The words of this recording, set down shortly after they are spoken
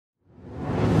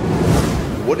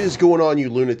What is going on, you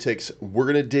lunatics? We're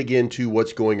going to dig into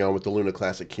what's going on with the Luna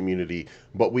Classic community,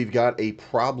 but we've got a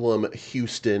problem,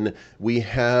 Houston. We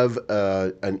have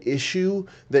an issue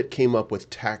that came up with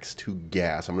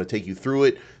TAX2GAS. I'm going to take you through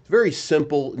it. It's very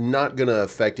simple, not going to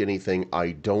affect anything,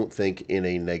 I don't think, in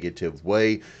a negative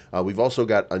way. We've also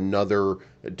got another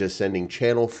descending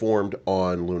channel formed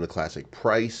on Luna Classic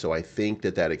price, so I think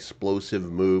that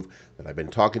explosive move that I've been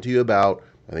talking to you about,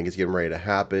 I think it's getting ready to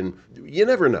happen. You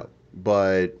never know.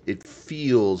 But it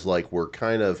feels like we're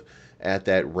kind of at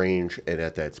that range and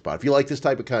at that spot. If you like this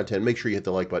type of content, make sure you hit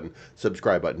the like button,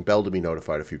 subscribe button, bell to be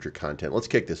notified of future content. Let's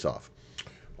kick this off.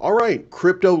 All right,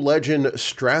 crypto legend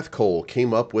Strathcole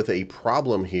came up with a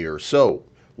problem here. So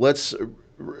let's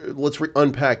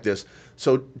unpack this.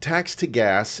 So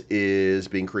TAX2GAS is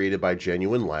being created by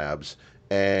Genuine Labs,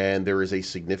 and there is a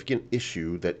significant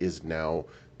issue that is now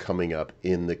coming up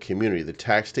in the community. The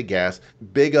TAX2GAS,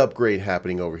 big upgrade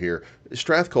happening over here.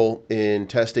 Strathcole, in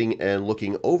testing and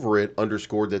looking over it,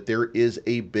 underscored that there is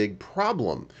a big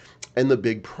problem. And the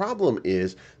big problem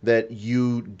is that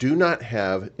you do not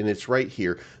have, and it's right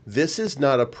here, this is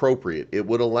not appropriate. It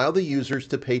would allow the users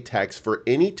to pay tax for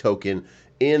any token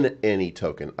in any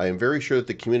token. I am very sure that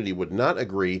the community would not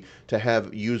agree to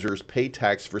have users pay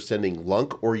tax for sending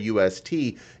lunc or UST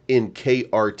in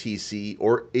KRTC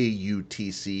or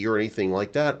AUTC or anything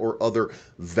like that, or other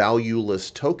valueless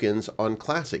tokens on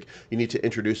Classic. You need to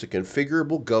introduce a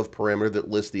configurable gov parameter that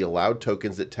lists the allowed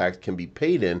tokens that tax can be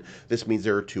paid in. This means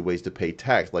there are two ways to pay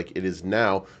tax, like it is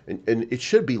now, and it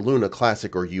should be Luna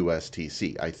Classic or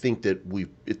USTC. I think that we,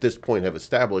 at this point, have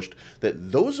established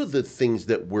that those are the things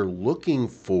that we're looking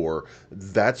for.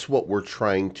 That's what we're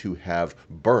trying to have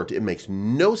burnt. It makes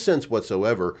no sense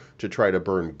whatsoever to try to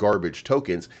burn garbage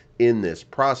tokens in this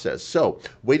process. So,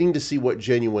 waiting to see what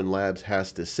Genuine Labs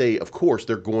has to say. Of course,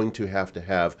 they're going to have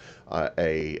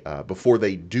before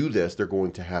they do this, they're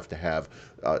going to have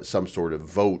some sort of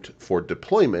vote for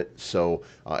deployment. So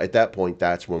at that point,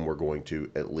 that's when we're going to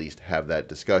at least have that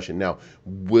discussion. Now,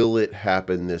 will it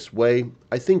happen this way?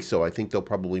 I think so. I think they'll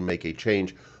probably make a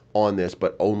change on this,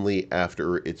 but only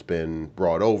after it's been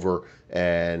brought over.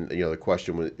 And the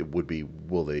question would be,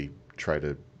 will they try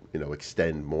to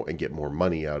extend more and get more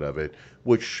money out of it,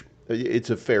 which it's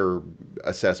a fair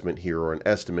assessment here, or an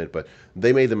estimate, but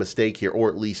they made the mistake here, or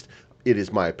at least it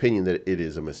is my opinion that it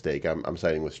is a mistake. I'm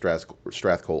siding with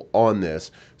Strathcole on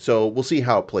this, so we'll see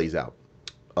how it plays out.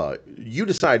 You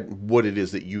decide what it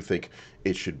is that you think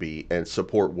it should be and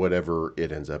support whatever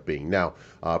it ends up being. Now,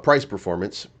 price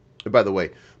performance. By the way,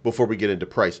 before we get into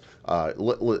price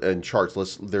and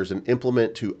charts, there's an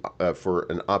implement for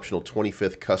an optional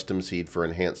 25th custom seed for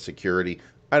enhanced security.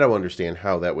 I don't understand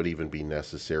how that would even be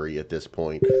necessary at this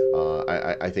point.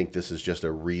 I think this is just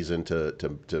a reason to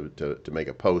make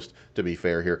a post. To be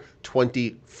fair here,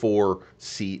 24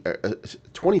 seed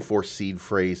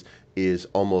phrase is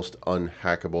almost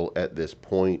unhackable at this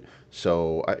point.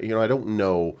 So I don't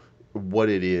know what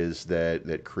it is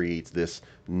that creates this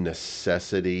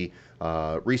necessity.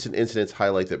 Recent incidents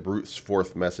highlight that brute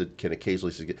force method can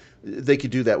occasionally, they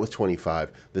could do that with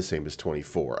 25, the same as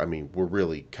 24. I mean, we're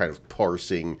really kind of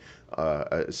parsing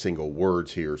single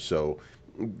words here. So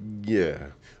yeah.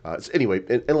 So anyway,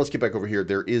 and let's get back over here.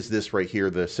 There is this right here,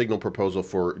 the signal proposal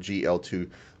for GL2.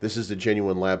 This is the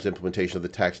Genuine Labs implementation of the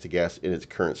TAX2GAS in its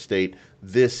current state.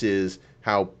 This is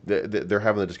how they're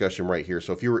having the discussion right here.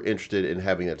 So if you were interested in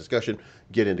having that discussion,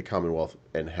 get into Commonwealth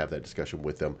and have that discussion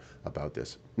with them about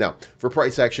this. Now, for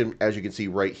price action, as you can see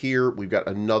right here, we've got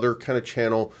another kind of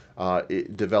channel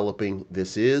developing.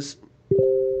 This is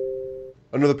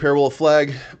another parallel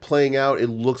flag playing out. It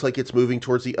looks like it's moving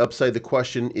towards the upside. The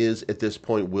question is, at this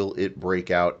point, will it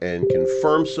break out and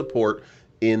confirm support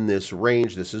in this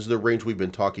range? This is the range we've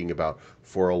been talking about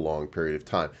for a long period of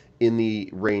time. In the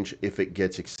range, if it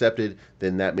gets accepted,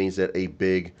 then that means that a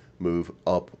big move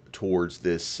up towards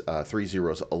this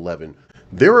 3011.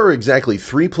 There are exactly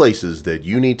 3 places that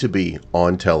you need to be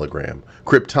on Telegram.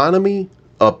 Cryptonomy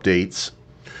updates,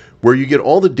 where you get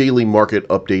all the daily market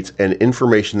updates and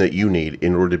information that you need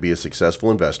in order to be a successful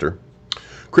investor.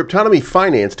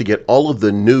 Cryptonomy.finance to get all of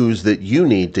the news that you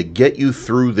need to get you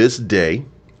through this day.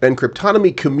 And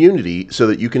Cryptonomy community so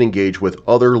that you can engage with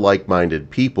other like-minded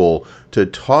people to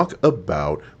talk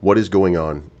about what is going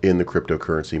on in the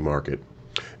cryptocurrency market.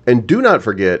 And do not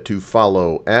forget to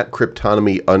follow at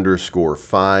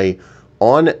Cryptonomy_Fi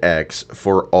on X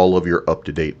for all of your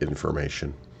up-to-date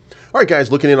information. All right,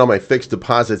 guys, looking in on my fixed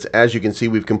deposits, as you can see,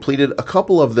 we've completed a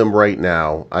couple of them right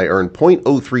now. I earned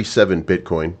 0.037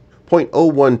 Bitcoin,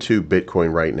 0.012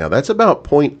 Bitcoin right now. That's about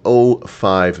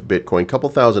 0.05 Bitcoin,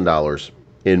 couple $1,000.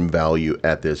 in value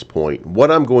at this point.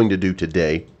 What I'm going to do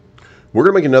today, we're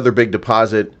going to make another big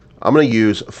deposit. I'm going to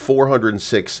use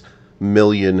 406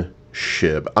 million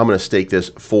SHIB. I'm going to stake this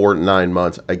for 9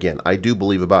 months. Again, I do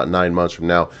believe about 9 months from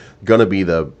now going to be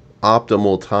the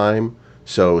optimal time.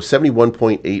 So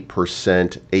 71.8%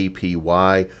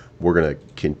 APY. We're going to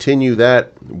continue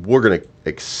that. We're going to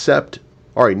accept.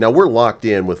 All right, now we're locked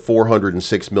in with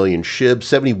 406 million SHIB,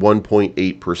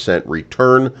 71.8%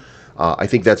 return. I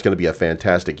think that's going to be a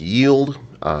fantastic yield.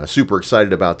 Super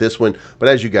excited about this one. But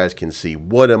as you guys can see,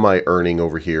 what am I earning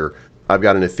over here? I've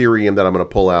got an Ethereum that I'm going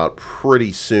to pull out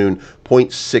pretty soon,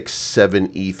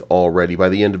 0.67 ETH already. By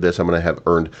the end of this, I'm going to have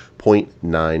earned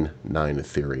 0.99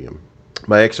 Ethereum.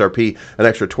 My XRP, an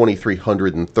extra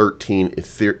 2,313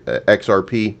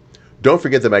 XRP. Don't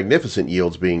forget the magnificent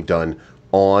yields being done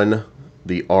on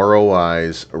the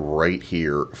ROIs right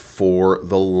here for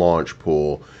the launch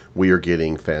pool. We are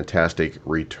getting fantastic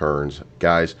returns.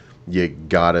 Guys, you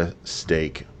gotta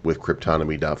stake with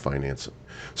Cryptonomy.finance.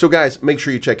 So guys, make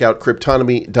sure you check out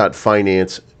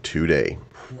Cryptonomy.finance today.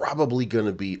 Probably going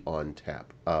to be on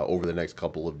tap over the next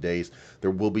couple of days.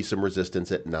 There will be some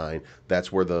resistance at 9.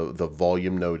 That's where the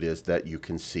volume node is that you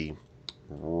can see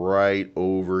right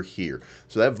over here.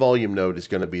 So that volume node is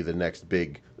going to be the next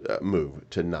big move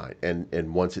to 9.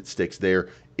 And once it sticks there,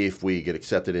 if we get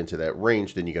accepted into that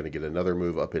range, then you're going to get another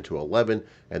move up into 11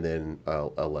 and then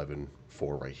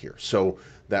 11.4 right here. So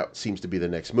that seems to be the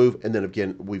next move. And then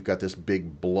again, we've got this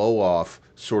big blow off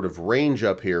sort of range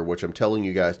up here, which I'm telling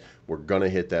you guys, we're going to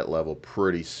hit that level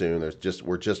pretty soon.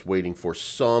 We're just waiting for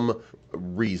some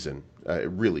reason,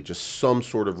 really just some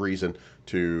sort of reason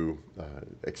to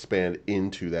expand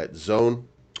into that zone.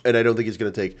 And I don't think it's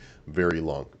going to take very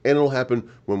long. And it'll happen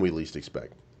when we least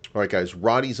expect. All right, guys,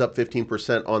 Roddy's up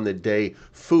 15% on the day.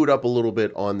 Food up a little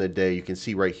bit on the day. You can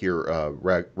see right here,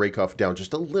 Rakoff down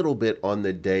just a little bit on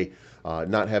the day,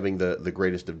 not having the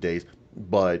greatest of days.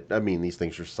 But, I mean, these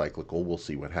things are cyclical. We'll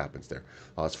see what happens there.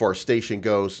 As far as station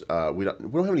goes, we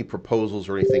don't have any proposals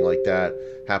or anything like that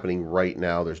happening right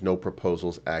now. There's no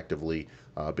proposals actively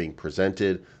being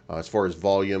presented. As far as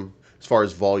volume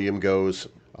goes,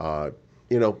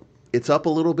 you know, it's up a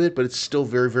little bit, but it's still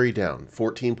very, very down.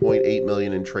 14.8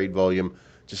 million in trade volume,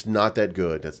 just not that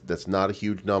good. That's not a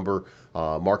huge number.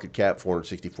 Market cap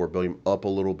 464 billion, up a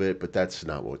little bit, but that's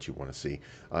not what you want to see.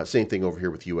 Same thing over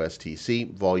here with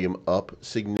USTC, volume up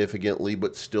significantly,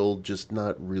 but still just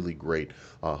not really great.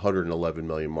 111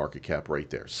 million market cap right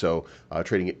there. So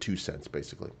trading at 2 cents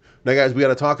basically. Now guys, we got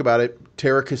to talk about it.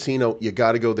 Terra Casino, you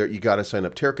got to go there. You got to sign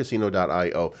up.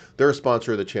 TerraCasino.io. They're a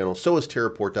sponsor of the channel. So is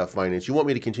TerraPort.finance. You want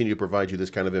me to continue to provide you this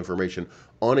kind of information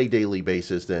on a daily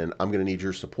basis, then I'm going to need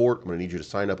your support. I'm going to need you to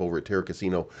sign up over at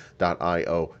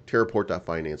TerraCasino.io.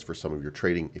 TerraPort.finance for some of your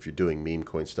trading if you're doing meme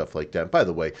coin stuff like that. And by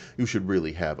the way, you should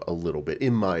really have a little bit,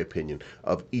 in my opinion,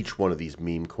 of each one of these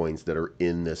meme coins that are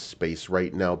in this space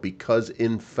right now, because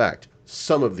in fact,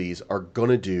 some of these are going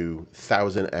to do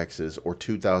 1,000Xs or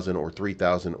 2,000 or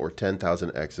 3,000 or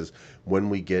 10,000Xs. When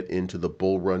we get into the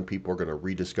bull run, people are going to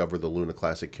rediscover the Luna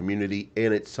Classic community.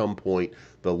 And at some point,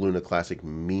 the Luna Classic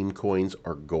meme coins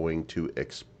are going to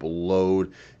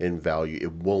explode in value.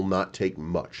 It will not take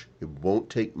much. It won't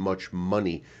take much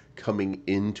money coming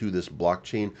into this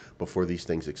blockchain before these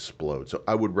things explode. So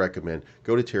I would recommend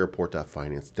go to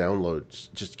TerraPort.finance, download,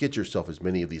 just get yourself as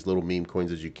many of these little meme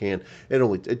coins as you can. And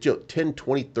only $10, $20,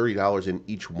 $30 in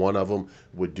each one of them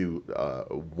would do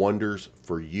wonders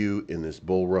for you in this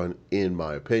bull run, in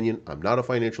my opinion. I'm not a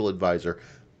financial advisor.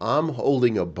 I'm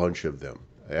holding a bunch of them.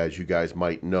 As you guys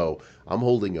might know, I'm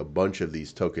holding a bunch of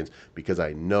these tokens because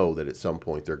I know that at some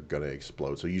point they're going to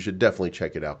explode. So you should definitely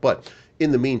check it out. But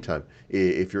in the meantime,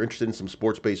 if you're interested in some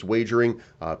sports-based wagering,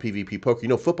 PvP poker, you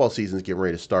know football season is getting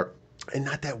ready to start. And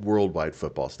not that worldwide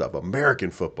football stuff,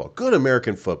 American football, good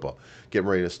American football getting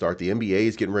ready to start. The NBA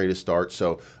is getting ready to start.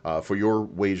 So for your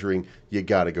wagering, you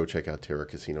got to go check out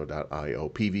TerraCasino.io.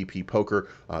 PvP poker,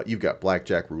 you've got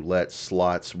blackjack, roulette,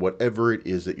 slots, whatever it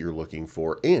is that you're looking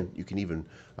for. And you can even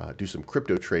do some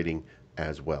crypto trading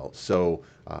as well. So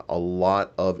a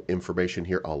lot of information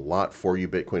here, a lot for you.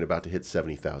 Bitcoin about to hit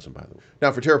 70,000, by the way.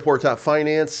 Now for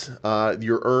TerraPort.finance,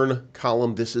 your earn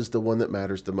column, this is the one that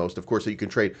matters the most. Of course, so you can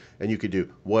trade and you can do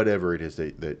whatever it is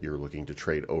that you're looking to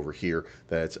trade over here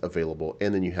that's available.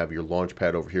 And then you have your launch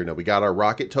pad over here. Now we got our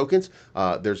Rocket tokens.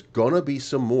 There's gonna be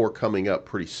some more coming up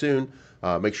pretty soon.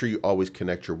 Make sure you always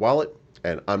connect your wallet.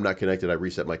 And I'm not connected. I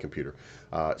reset my computer.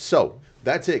 So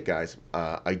that's it, guys.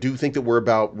 I do think that we're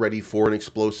about ready for an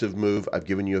explosive move. I've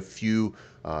given you a few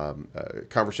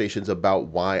conversations about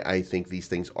why I think these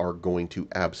things are going to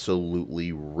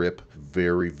absolutely rip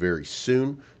very, very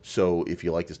soon. So if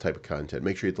you like this type of content,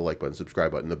 make sure you hit the like button,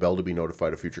 subscribe button, the bell to be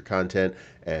notified of future content,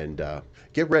 and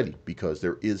get ready because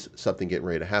there is something getting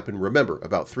ready to happen. Remember,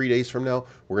 about 3 days from now,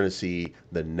 we're going to see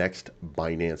the next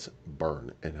Binance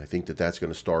burn, and I think that that's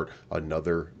going to start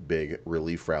another big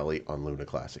relief rally on Luna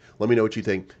Classic. Let me know what you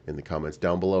think in the comments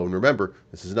down below, and remember,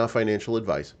 this is not financial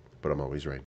advice, but I'm always right.